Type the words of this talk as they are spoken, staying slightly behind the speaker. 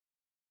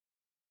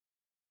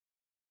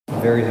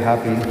very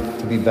happy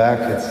to be back.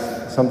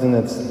 It's something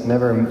that's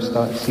never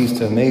ceased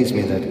to amaze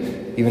me that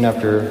even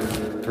after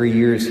 3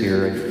 years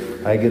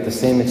here, I get the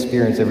same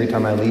experience every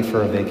time I leave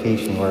for a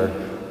vacation where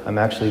I'm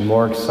actually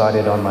more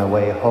excited on my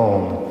way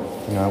home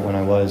than when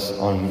I was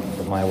on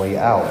my way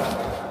out.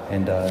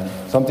 And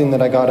something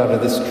that I got out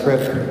of this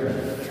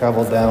trip,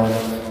 traveled down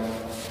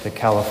to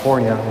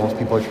California. Most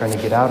people are trying to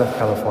get out of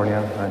California.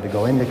 I had to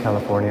go into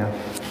California.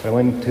 But I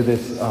went to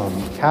this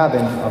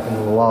cabin up in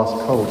the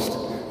Lost Coast.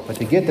 But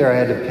to get there, I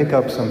had to pick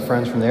up some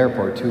friends from the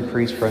airport, 2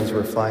 priest friends who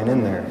were flying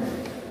in there.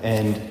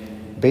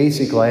 And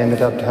basically, I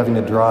ended up having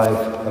to drive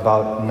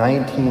about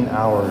 19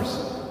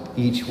 hours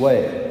each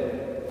way.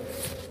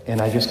 And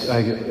as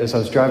I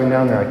was driving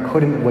down there, I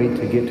couldn't wait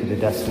to get to the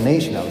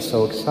destination. I was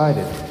so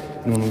excited.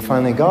 And when we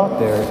finally got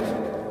there,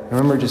 I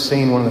remember just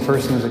saying one of the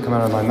first things that come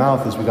out of my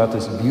mouth is we got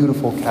this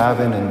beautiful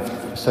cabin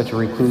and such a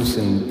recluse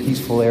and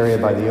peaceful area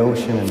by the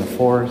ocean and the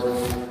forest.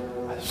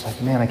 I was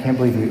like, man, I can't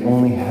believe we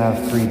only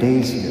have 3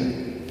 days here.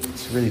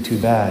 It's really too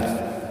bad.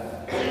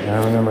 And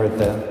I remember at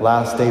the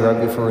last day right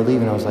before we're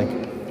leaving, I was like,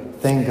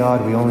 thank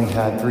God we only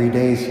had 3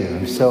 days here.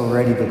 I'm so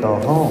ready to go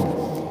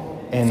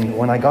home. And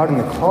when I got in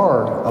the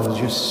car, I was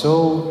just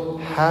so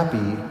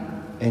happy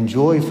and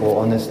joyful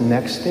on this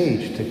next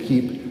stage to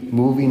keep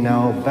moving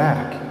now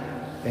back.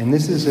 And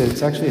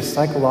it's actually a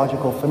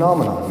psychological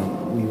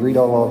phenomenon. We read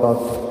all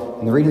about,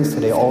 in the readings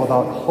today, all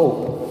about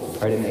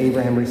hope, right? And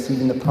Abraham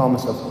receiving the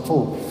promise of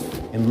hope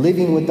and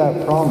living with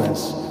that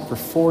promise for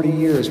 40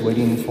 years,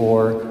 waiting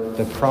for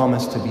the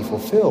promise to be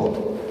fulfilled.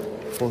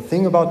 Well, the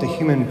thing about the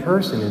human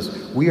person is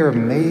we are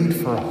made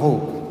for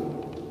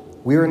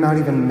hope. We are not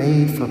even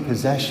made for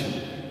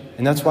possession.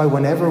 And that's why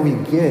whenever we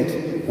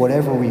get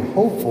whatever we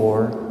hope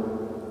for,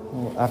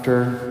 well,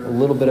 after a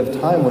little bit of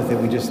time with it,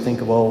 we just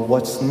think, well,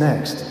 what's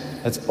next?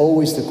 That's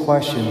always the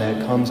question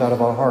that comes out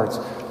of our hearts.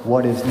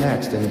 What is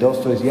next? And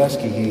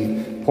Dostoevsky,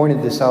 he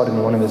pointed this out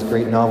in one of his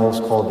great novels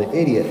called The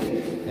Idiot.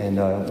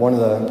 And one of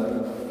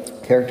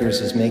the characters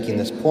is making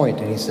this point,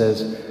 and he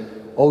says,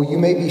 oh, you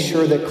may be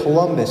sure that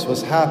Columbus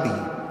was happy,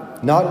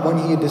 not when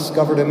he had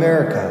discovered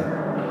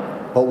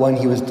America, but when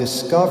he was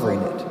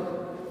discovering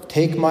it.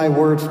 Take my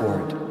word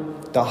for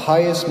it. The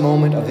highest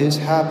moment of his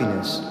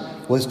happiness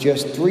was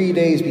just 3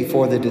 days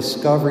before the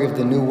discovery of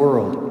the New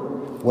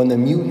World, when the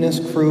mutinous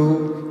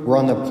crew were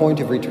on the point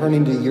of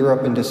returning to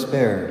Europe in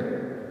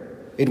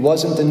despair. It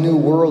wasn't the New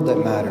World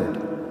that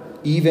mattered,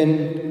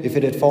 even if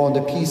it had fallen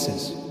to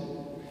pieces.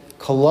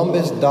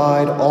 Columbus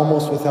died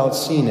almost without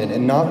seeing it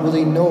and not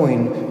really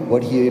knowing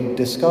what he had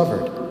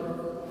discovered.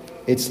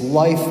 It's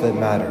life that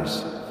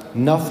matters,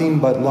 nothing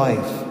but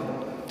life,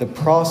 the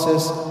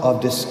process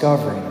of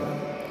discovering,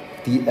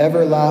 the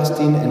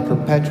everlasting and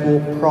perpetual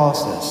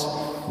process,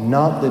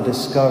 not the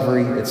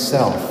discovery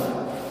itself,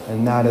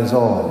 and that is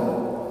all.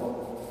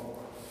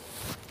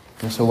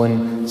 And so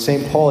when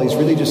St. Paul, he's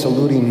really just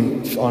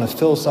alluding on a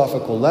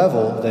philosophical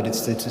level that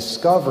it's the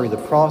discovery, the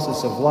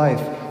process of life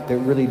that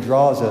really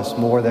draws us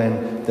more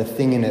than the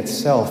thing in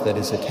itself that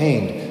is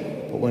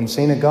attained. But when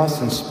St.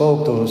 Augustine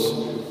spoke those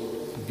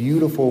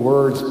beautiful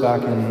words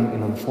back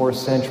in the 4th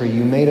century,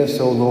 you made us,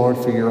 O Lord,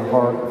 for your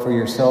heart, for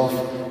yourself,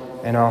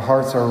 and our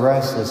hearts are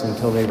restless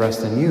until they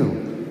rest in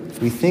you.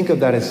 We think of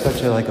that as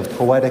such a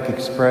poetic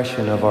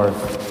expression of our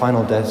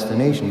final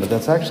destination, but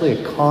that's actually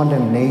a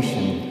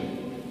condemnation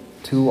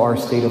to our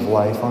state of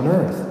life on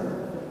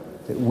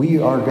earth. That we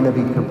are going to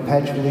be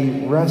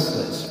perpetually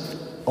restless,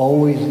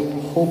 always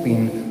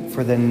hoping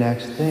for the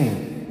next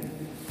thing.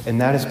 And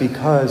that is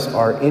because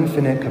our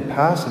infinite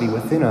capacity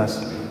within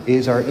us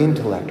is our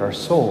intellect, our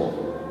soul.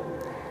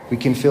 We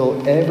can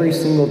fill every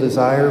single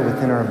desire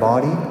within our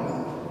body,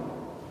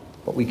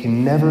 but we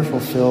can never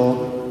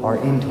fulfill our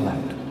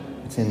intellect.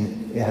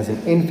 It has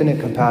an infinite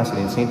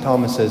capacity. And St.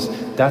 Thomas says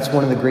that's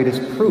one of the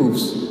greatest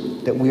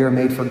proofs that we are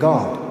made for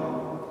God,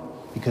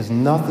 because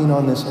nothing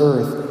on this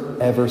earth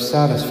ever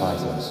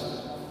satisfies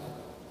us.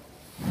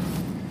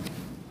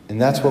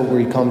 And that's what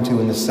we come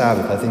to in the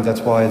Sabbath. I think that's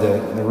why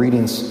the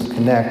readings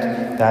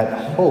connect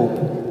that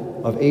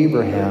hope of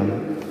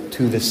Abraham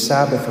to the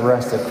Sabbath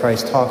rest that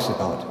Christ talks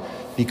about.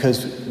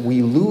 Because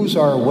we lose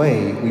our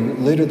way, we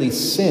literally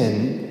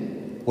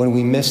sin when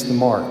we miss the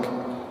mark.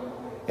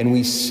 And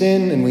we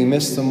sin and we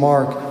miss the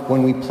mark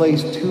when we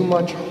place too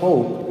much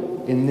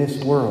hope in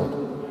this world.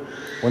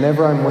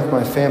 Whenever I'm with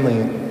my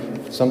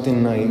family,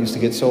 something I used to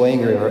get so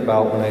angry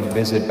about when I'd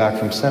visit back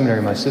from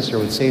seminary, my sister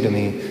would say to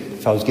me,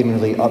 if I was getting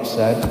really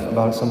upset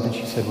about something,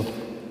 she said, well,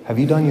 have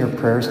you done your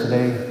prayers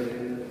today?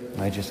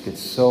 And I just get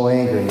so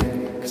angry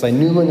because I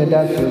knew in the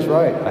depth she was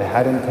right. I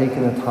hadn't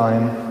taken the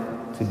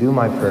time to do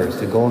my prayers,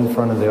 to go in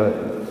front of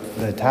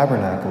the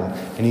tabernacle.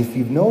 And if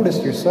you've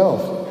noticed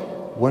yourself,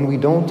 when we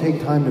don't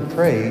take time to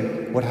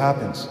pray, what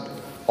happens?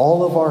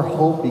 All of our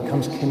hope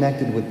becomes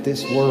connected with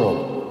this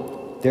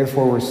world.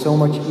 Therefore, we're so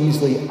much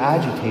easily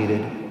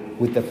agitated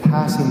with the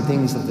passing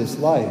things of this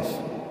life.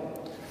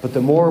 But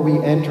the more we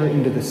enter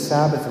into the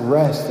Sabbath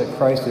rest that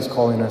Christ is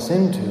calling us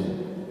into,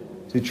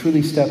 to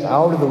truly step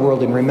out of the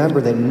world and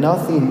remember that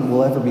nothing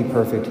will ever be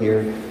perfect here,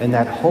 and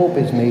that hope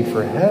is made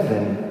for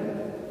heaven,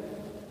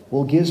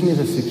 Well, it gives me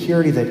the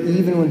security that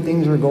even when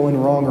things are going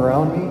wrong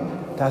around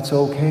me, that's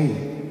okay.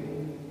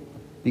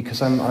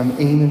 Because I'm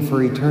aiming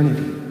for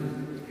eternity.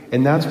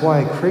 And that's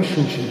why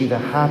Christians should be the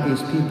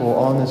happiest people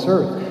on this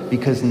earth,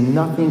 because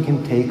nothing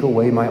can take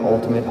away my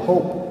ultimate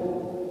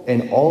hope.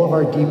 And all of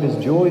our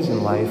deepest joys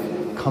in life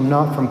come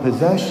not from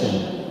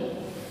possession,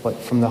 but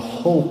from the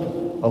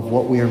hope of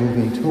what we are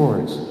moving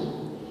towards.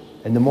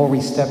 And the more we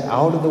step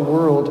out of the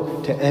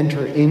world to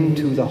enter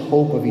into the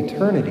hope of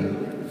eternity,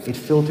 it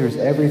filters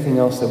everything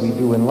else that we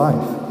do in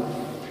life.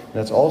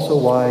 That's also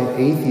why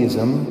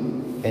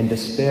atheism and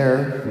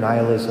despair,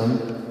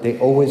 nihilism, they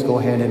always go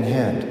hand in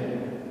hand.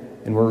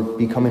 And we're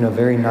becoming a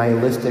very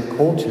nihilistic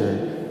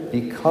culture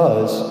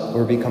because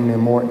we're becoming a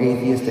more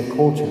atheistic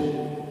culture.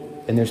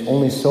 And there's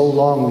only so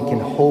long we can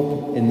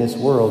hope in this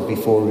world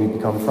before we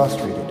become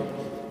frustrated.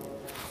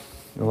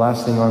 And the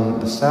last thing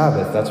on the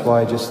Sabbath, that's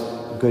why just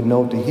a good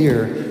note to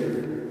hear,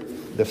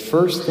 the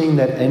first thing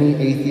that any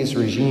atheist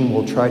regime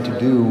will try to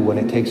do when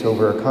it takes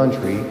over a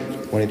country,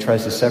 when it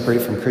tries to separate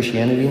it from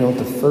Christianity, you know what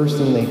the first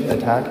thing they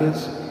attack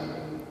is?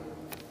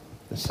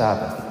 The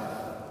Sabbath.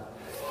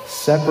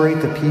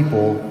 Separate the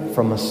people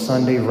from a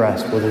Sunday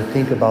rest where they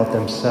think about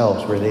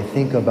themselves, where they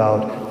think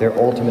about their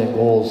ultimate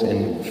goals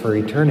and for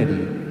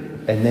eternity,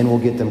 and then we'll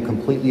get them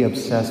completely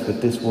obsessed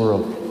with this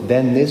world.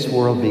 Then this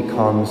world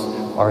becomes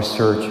our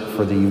search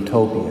for the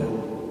utopia,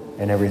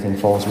 and everything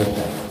falls with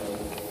that.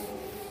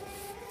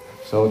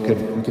 So we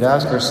could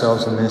ask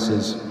ourselves in this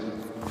is,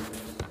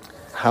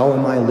 how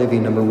am I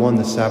living, number one,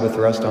 the Sabbath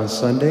rest on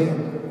Sunday?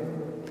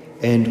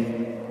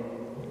 And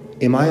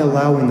am I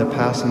allowing the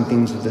passing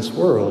things of this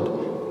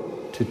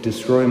world to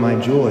destroy my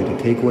joy, to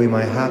take away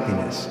my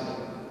happiness?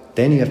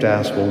 Then you have to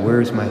ask, well,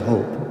 where is my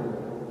hope?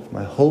 If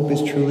my hope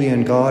is truly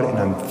in God and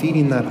I'm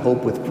feeding that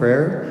hope with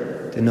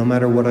prayer, then no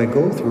matter what I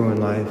go through in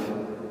life,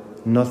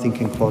 nothing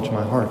can quench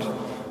my heart.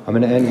 I'm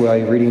going to end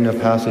by reading a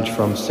passage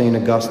from St.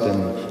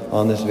 Augustine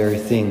on this very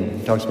thing.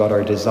 He talks about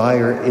our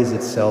desire is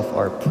itself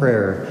our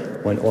prayer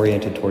when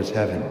oriented towards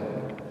heaven.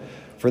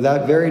 For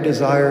that very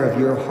desire of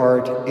your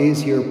heart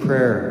is your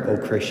prayer,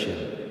 O Christian.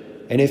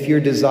 And if your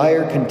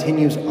desire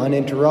continues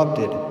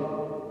uninterrupted,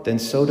 then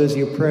so does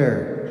your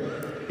prayer.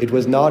 It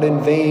was not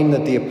in vain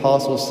that the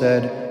apostle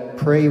said,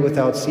 pray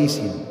without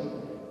ceasing.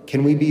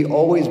 Can we be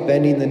always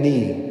bending the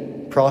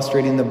knee,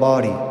 prostrating the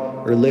body,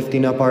 or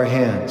lifting up our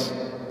hands?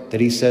 That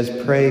he says,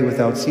 pray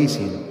without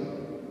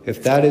ceasing.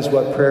 If that is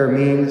what prayer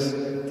means,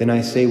 then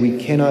I say we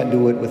cannot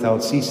do it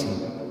without ceasing.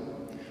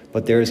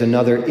 But there is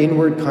another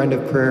inward kind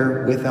of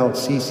prayer without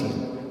ceasing,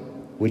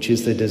 which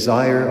is the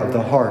desire of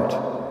the heart.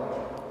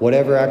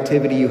 Whatever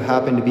activity you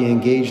happen to be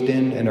engaged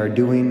in and are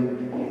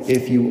doing,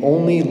 if you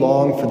only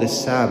long for the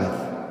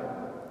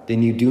Sabbath,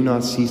 then you do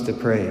not cease to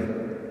pray.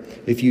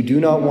 If you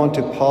do not want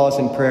to pause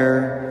in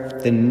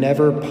prayer, then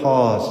never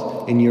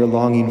pause in your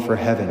longing for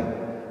heaven.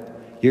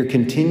 Your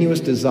continuous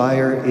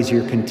desire is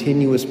your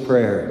continuous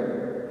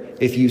prayer.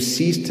 If you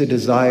cease to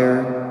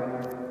desire,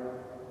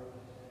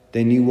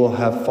 then you will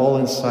have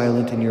fallen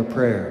silent in your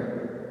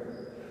prayer.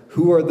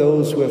 Who are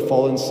those who have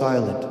fallen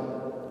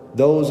silent?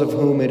 Those of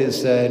whom it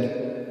is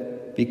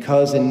said,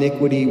 because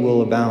iniquity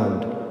will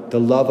abound, the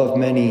love of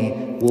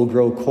many will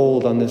grow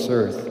cold on this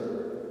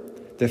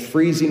earth. The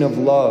freezing of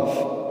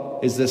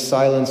love is the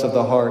silence of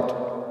the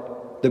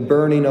heart. The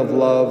burning of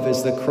love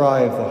is the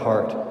cry of the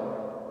heart.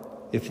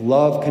 If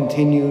love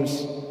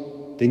continues,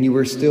 then you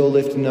are still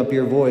lifting up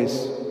your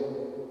voice.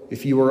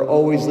 If you are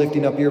always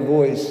lifting up your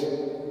voice,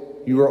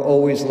 you are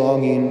always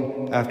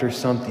longing after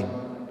something.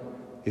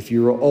 If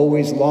you are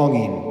always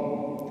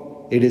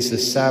longing, it is the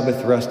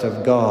Sabbath rest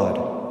of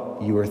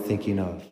God you are thinking of.